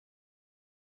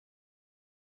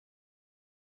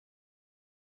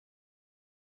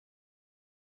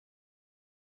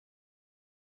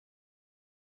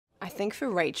I think for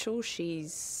Rachel,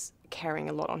 she's carrying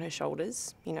a lot on her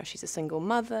shoulders. You know, she's a single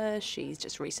mother, she's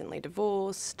just recently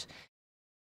divorced.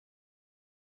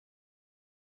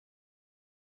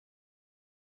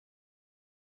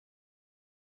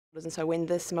 And so when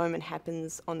this moment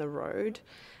happens on the road,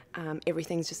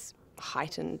 everything's just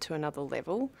heightened to another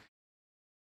level.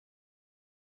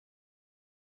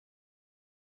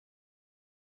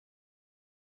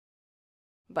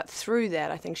 But through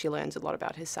that, I think she learns a lot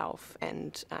about herself,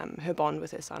 and her bond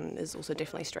with her son is also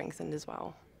definitely strengthened as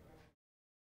well.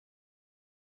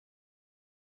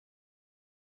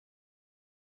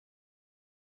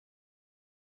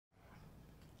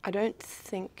 I don't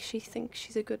think she thinks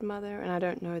she's a good mother, and I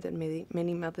don't know that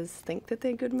many mothers think that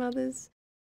they're good mothers.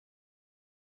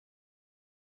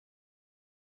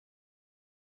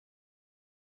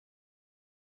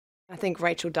 I think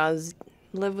Rachel does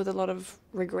live with a lot of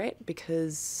regret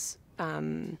because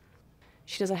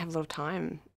she doesn't have a lot of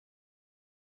time.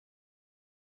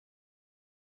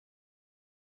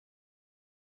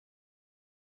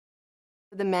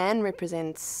 The man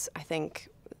represents, I think,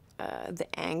 the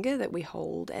anger that we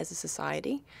hold as a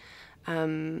society,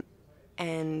 and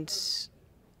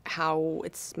how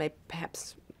it's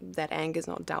perhaps that anger is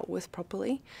not dealt with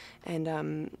properly, and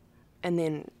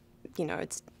then, you know,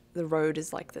 the road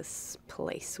is like this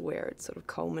place where it sort of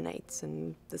culminates,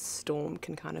 and the storm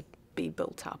can kind of be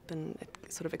built up and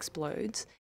it sort of explodes.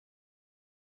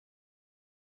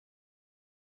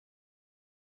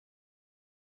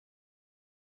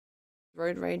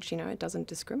 Road rage, you know, it doesn't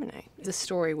discriminate. The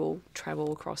story will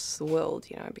travel across the world,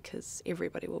 you know, because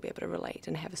everybody will be able to relate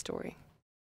and have a story.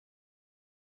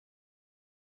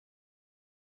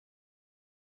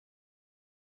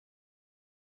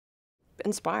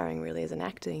 Inspiring, really, as an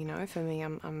actor, you know. For me,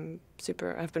 I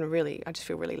just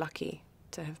feel really lucky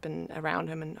to have been around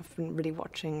him, and I've been really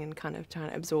watching and kind of trying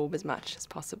to absorb as much as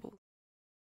possible.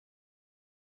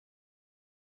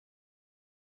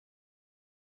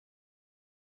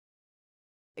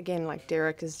 Again, like,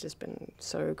 Derrick has just been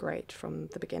so great from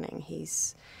the beginning.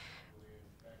 He's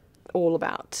all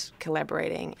about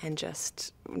collaborating and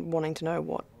just wanting to know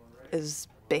what is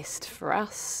best for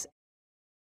us.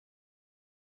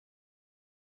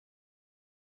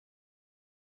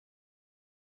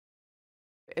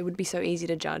 It would be so easy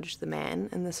to judge the man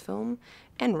in this film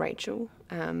and Rachel,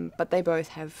 but they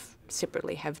both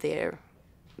separately have their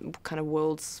kind of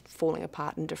worlds falling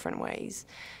apart in different ways,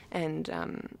 and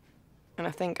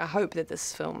I hope that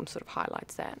this film sort of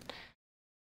highlights that.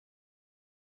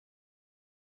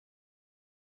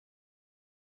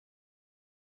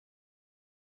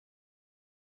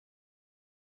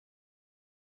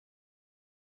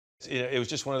 It was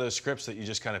just one of those scripts that you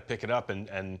just kind of pick it up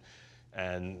and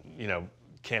you know,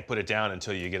 can't put it down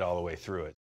until you get all the way through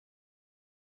it.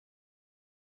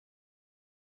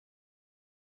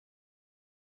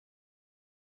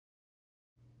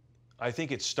 I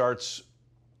think it starts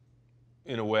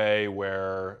in a way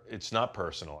where it's not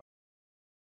personal.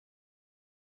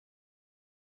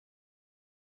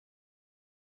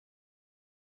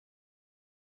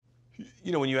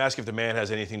 You know, when you ask if the man has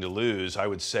anything to lose, I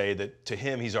would say that to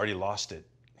him, he's already lost it.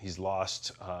 He's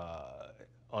lost,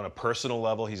 on a personal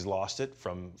level, he's lost it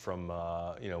from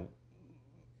you know,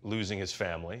 losing his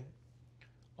family.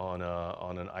 On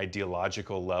an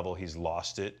ideological level, he's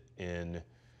lost it in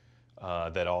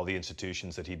that all the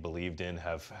institutions that he believed in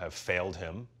have failed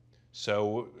him.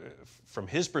 So from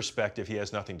his perspective, he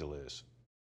has nothing to lose.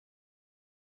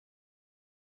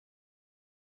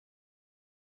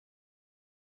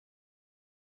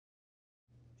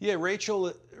 Yeah,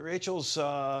 Rachel's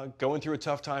going through a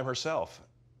tough time herself.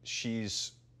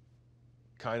 She's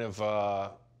kind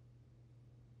of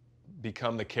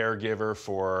become the caregiver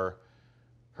for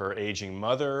her aging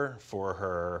mother, for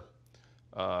her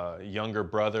younger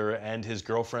brother and his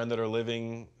girlfriend that are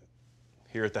living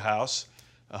here at the house,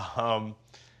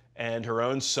 and her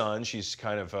own son. She's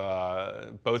kind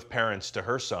of both parents to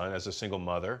her son as a single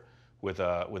mother with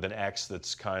an ex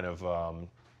that's kind of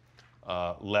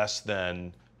less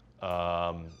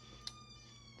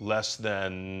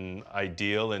than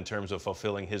ideal in terms of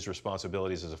fulfilling his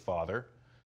responsibilities as a father.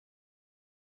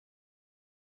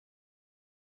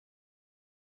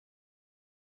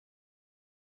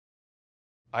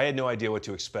 I had no idea what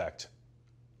to expect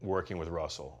working with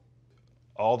Russell.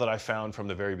 All that I found from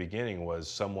the very beginning was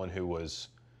someone who was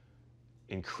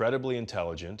incredibly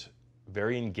intelligent,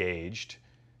 very engaged,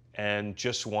 and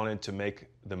just wanted to make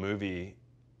the movie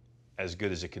as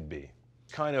good as it could be.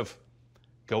 Kind of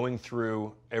going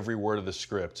through every word of the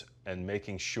script and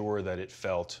making sure that it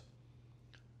felt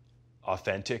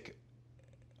authentic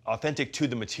to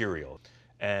the material.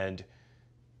 And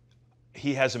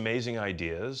he has amazing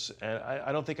ideas, and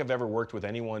I don't think I've ever worked with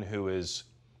anyone who is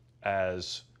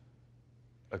as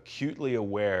acutely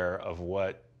aware of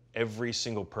what every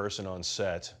single person on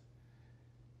set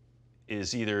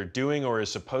is either doing or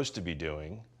is supposed to be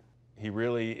doing. He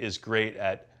really is great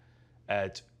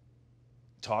at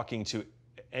talking to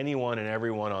anyone and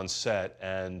everyone on set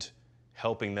and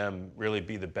helping them really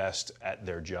be the best at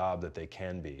their job that they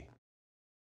can be.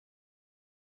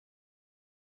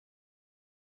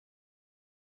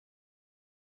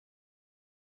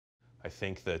 I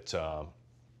think that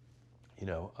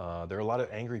there are a lot of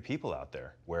angry people out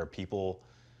there where people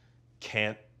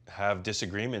can't have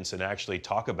disagreements and actually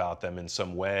talk about them in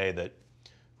some way that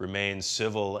remains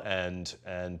civil and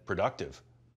productive.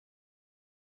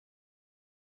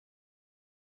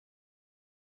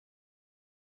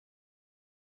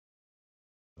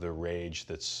 The rage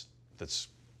that's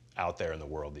out there in the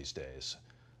world these days.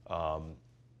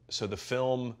 So the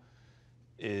film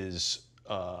is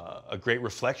a great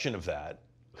reflection of that.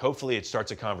 Hopefully it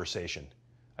starts a conversation.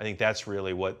 I think that's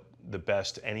really what the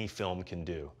best any film can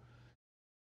do.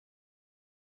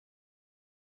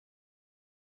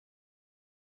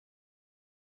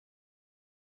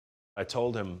 I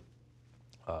told him,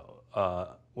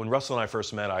 when Russell and I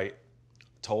first met, I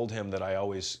told him that I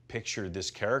always pictured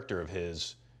this character of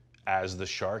his as the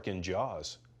shark in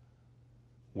Jaws,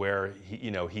 where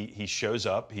he shows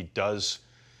up, he does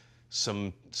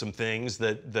some things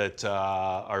that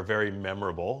are very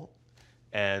memorable,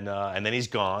 and then he's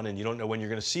gone, and you don't know when you're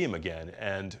going to see him again.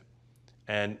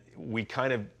 And we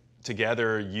kind of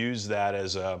together use that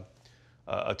as a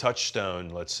touchstone,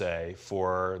 let's say,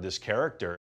 for this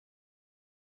character.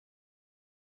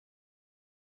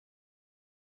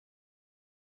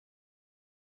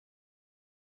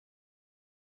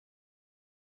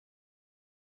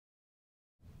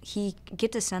 He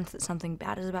gets a sense that something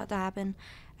bad is about to happen,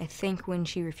 I think, when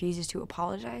she refuses to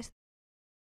apologize.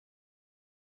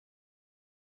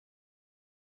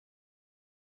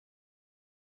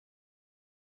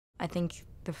 I think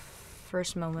the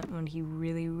first moment when he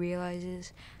really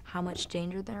realizes how much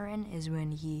danger they're in is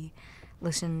when he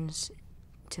listens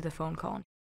to the phone call.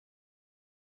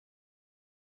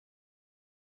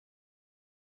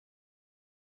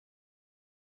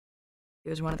 It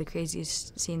was one of the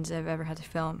craziest scenes I've ever had to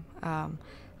film.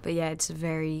 But yeah, it's a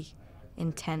very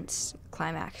intense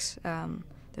climax.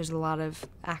 There's a lot of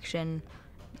action,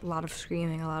 a lot of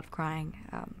screaming, a lot of crying.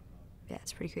 Yeah,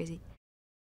 it's pretty crazy.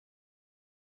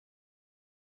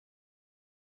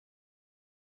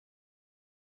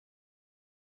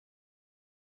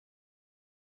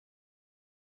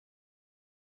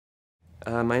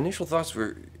 My initial thoughts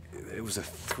were, it was a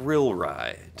thrill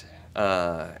ride,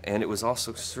 and it was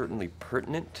also certainly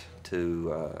pertinent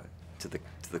to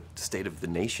the state of the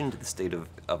nation, to the state of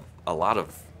a lot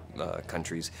of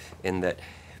countries, in that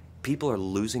people are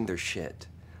losing their shit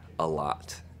a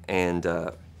lot, and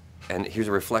here's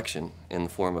a reflection in the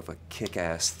form of a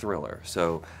kick-ass thriller.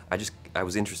 So I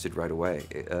was interested right away,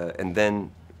 and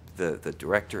then the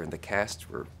director and the cast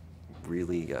were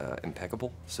really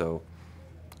impeccable. So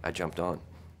I jumped on.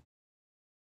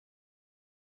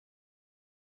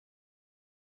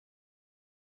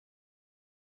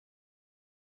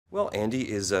 Well, Andy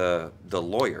is the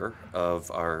lawyer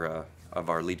of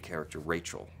our lead character,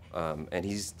 Rachel, and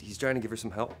he's trying to give her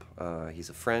some help. He's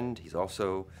a friend. He's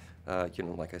also,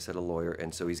 like I said, a lawyer,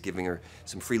 and so he's giving her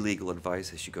some free legal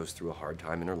advice as she goes through a hard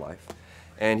time in her life,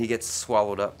 and he gets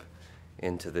swallowed up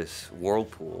into this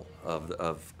whirlpool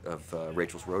of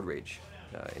Rachel's road rage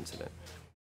incident.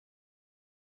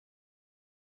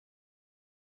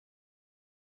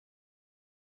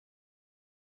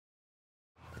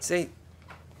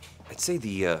 I'd say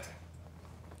the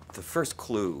first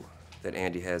clue that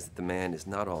Andy has that the man is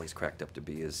not all he's cracked up to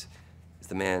be is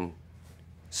the man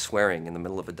swearing in the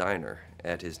middle of a diner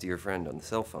at his dear friend on the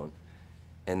cell phone,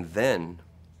 and then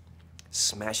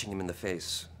smashing him in the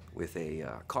face with a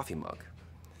coffee mug.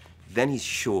 Then he's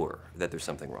sure that there's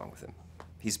something wrong with him.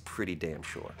 He's pretty damn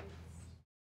sure.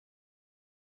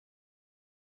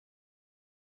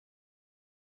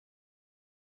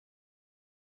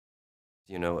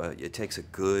 It takes a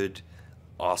good,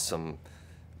 awesome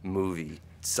movie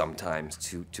sometimes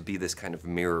to be this kind of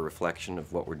mirror reflection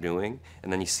of what we're doing,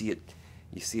 and then you see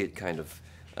it kind of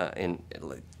in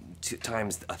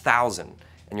times 1,000,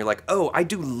 and you're like, oh, I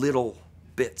do little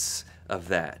bits of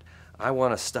that. I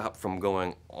want to stop from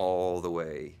going all the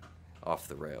way off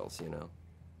the rails,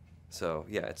 So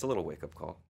yeah, it's a little wake-up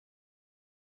call.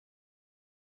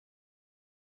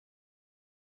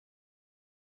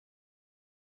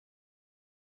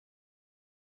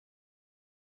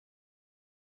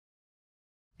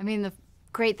 I mean,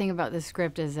 great thing about this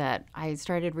script is that I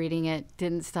started reading it,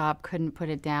 didn't stop, couldn't put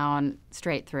it down,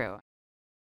 straight through.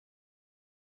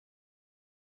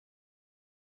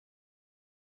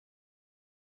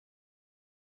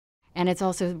 And it's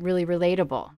also really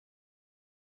relatable.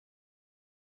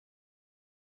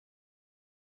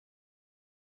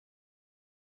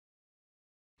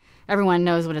 Everyone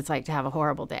knows what it's like to have a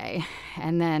horrible day,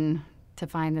 and then to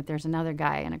find that there's another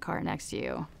guy in a car next to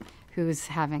you who's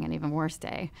having an even worse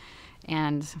day,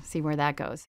 and see where that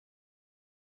goes.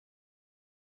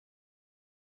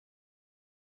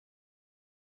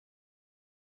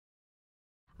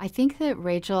 I think that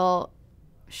Rachel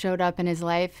showed up in his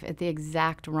life at the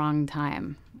exact wrong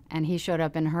time, and he showed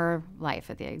up in her life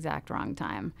at the exact wrong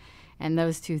time, and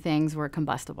those two things were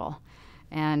combustible.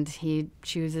 And he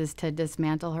chooses to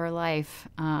dismantle her life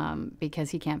because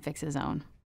he can't fix his own.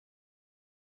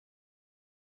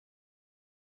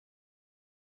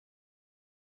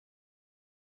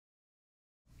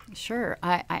 Sure.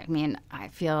 I mean, I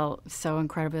feel so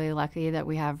incredibly lucky that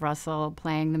we have Russell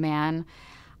playing the man.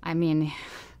 I mean,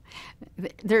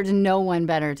 there's no one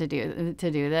better to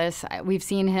do this. We've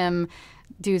seen him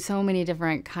do so many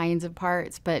different kinds of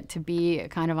parts, but to be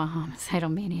kind of a homicidal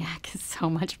maniac is so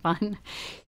much fun.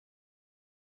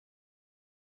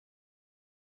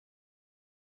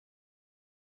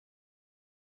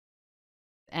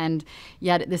 And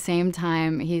yet at the same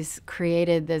time, he's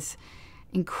created this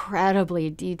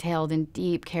incredibly detailed and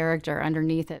deep character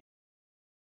underneath it.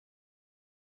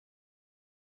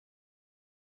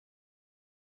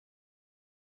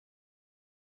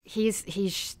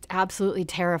 He's absolutely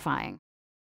terrifying.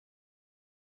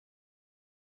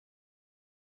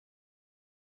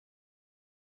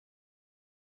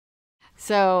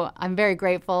 So I'm very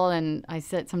grateful, and I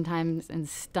sit sometimes in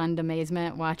stunned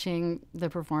amazement watching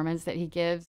the performance that he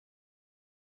gives.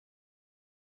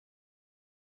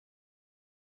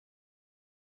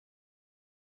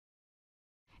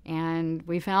 And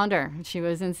we found her. She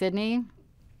was in Sydney,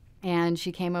 and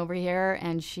she came over here,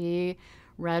 and she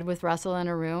read with Russell in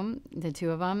a room, the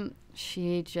two of them.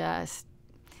 She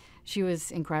was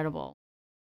incredible.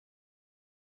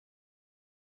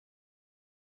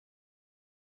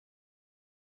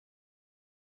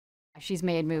 She's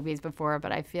made movies before,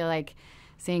 but I feel like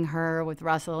seeing her with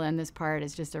Russell in this part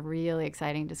is just a really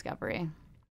exciting discovery.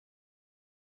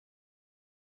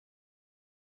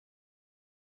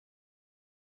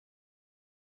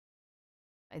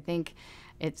 I think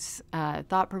it's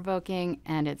thought-provoking,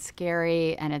 and it's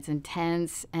scary, and it's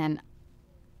intense, and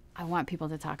I want people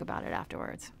to talk about it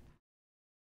afterwards.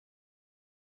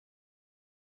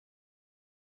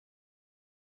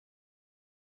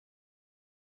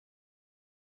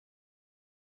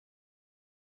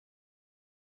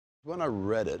 When I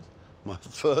read it, my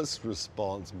first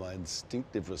response, my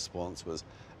instinctive response was,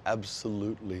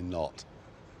 absolutely not.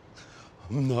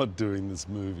 I'm not doing this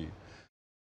movie.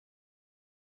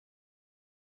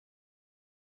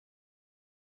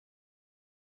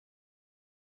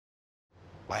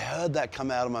 I heard that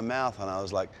come out of my mouth, and I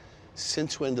was like,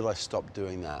 since when did I stop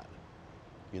doing that?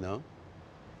 You know?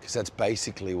 Because that's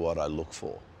basically what I look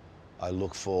for. I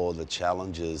look for the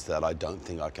challenges that I don't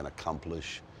think I can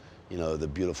accomplish. You know, the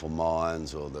beautiful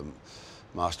minds or the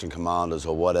master and commanders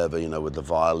or whatever, you know, with the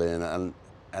violin.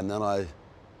 And then I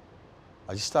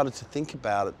just started to think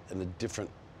about it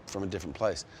from a different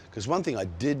place. Because one thing I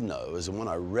did know is that when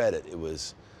I read it, it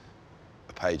was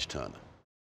a page turner.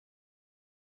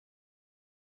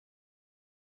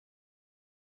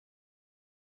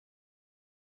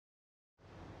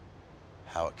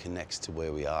 How it connects to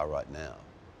where we are right now,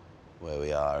 where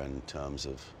we are in terms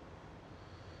of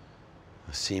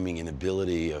a seeming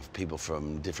inability of people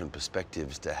from different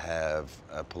perspectives to have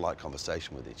a polite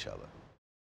conversation with each other.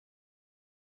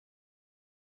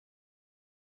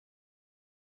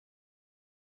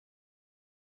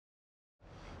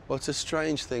 Well, it's a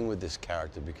strange thing with this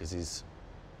character because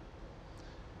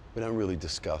we don't really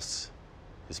discuss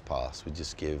his past. We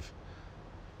just give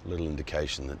a little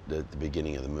indication that at the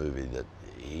beginning of the movie that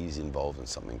he's involved in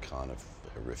something kind of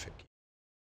horrific.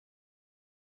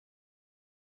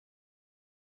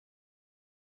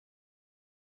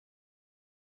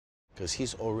 Because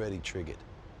he's already triggered.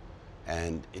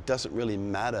 And it doesn't really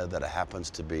matter that it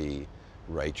happens to be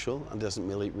Rachel, and it doesn't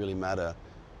really matter,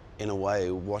 in a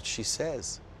way, what she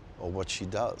says or what she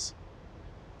does.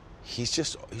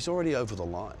 He's already over the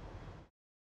line.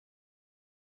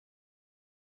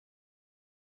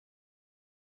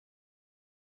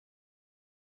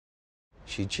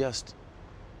 She just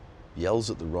yells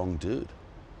at the wrong dude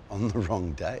on the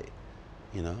wrong day,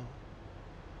 you know?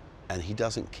 And he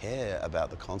doesn't care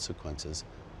about the consequences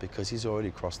because he's already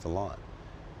crossed the line.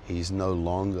 He's no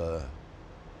longer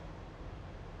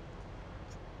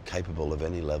capable of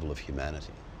any level of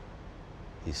humanity.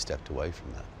 He's stepped away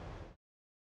from that.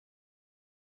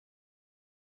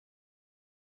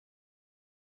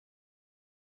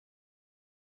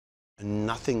 And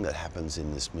nothing that happens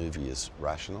in this movie is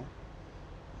rational.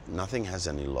 Nothing has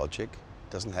any logic,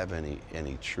 doesn't have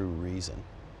any true reason.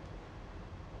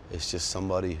 It's just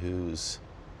somebody whose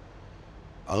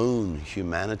own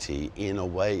humanity, in a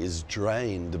way, is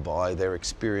drained by their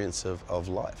experience of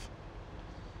life.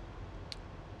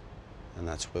 And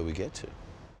that's where we get to.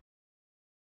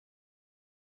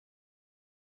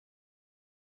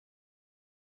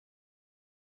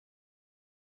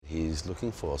 He's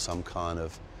looking for some kind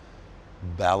of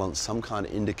balance, some kind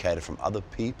of indicator from other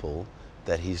people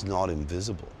that he's not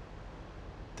invisible,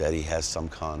 that he has some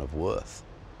kind of worth.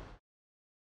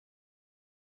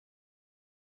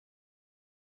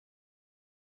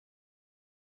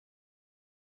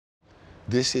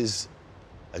 This is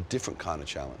a different kind of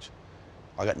challenge.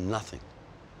 I got nothing.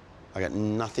 I got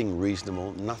nothing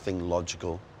reasonable, nothing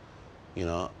logical, you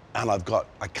know, and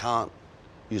I can't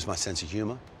use my sense of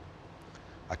humor.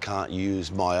 I can't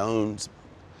use my own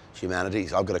humanity.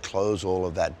 I've got to close all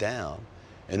of that down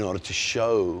in order to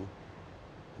show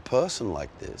a person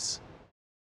like this.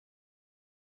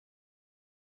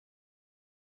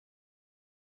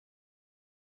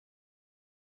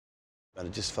 And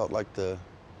it just felt like the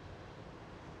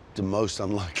most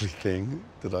unlikely thing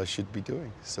that I should be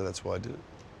doing. So that's why I did it.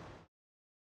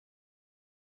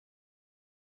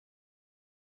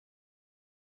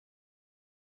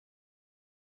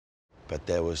 But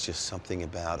there was just something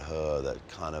about her that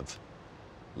kind of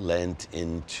lent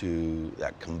into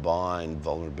that combined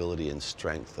vulnerability and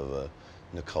strength of a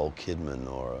Nicole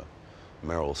Kidman or a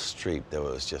Meryl Streep. There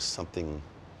was just something,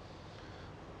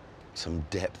 some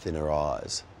depth in her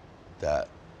eyes that,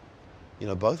 you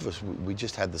know, both of us, we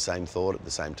just had the same thought at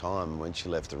the same time. When she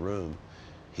left the room,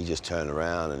 he just turned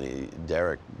around and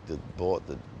Derrick Borte,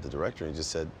 the director, and he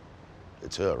just said,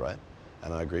 "It's her, right?"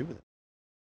 And I agree with it.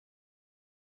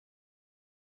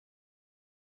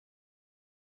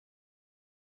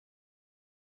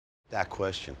 That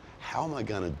question, how am I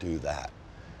going to do that?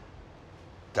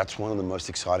 That's one of the most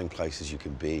exciting places you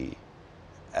can be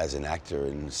as an actor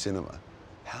in cinema.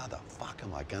 How the fuck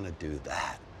am I going to do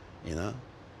that, you know?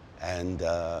 And,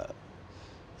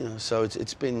 you know, so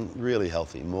it's been really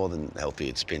healthy, more than healthy.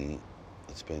 It's been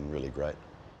really great.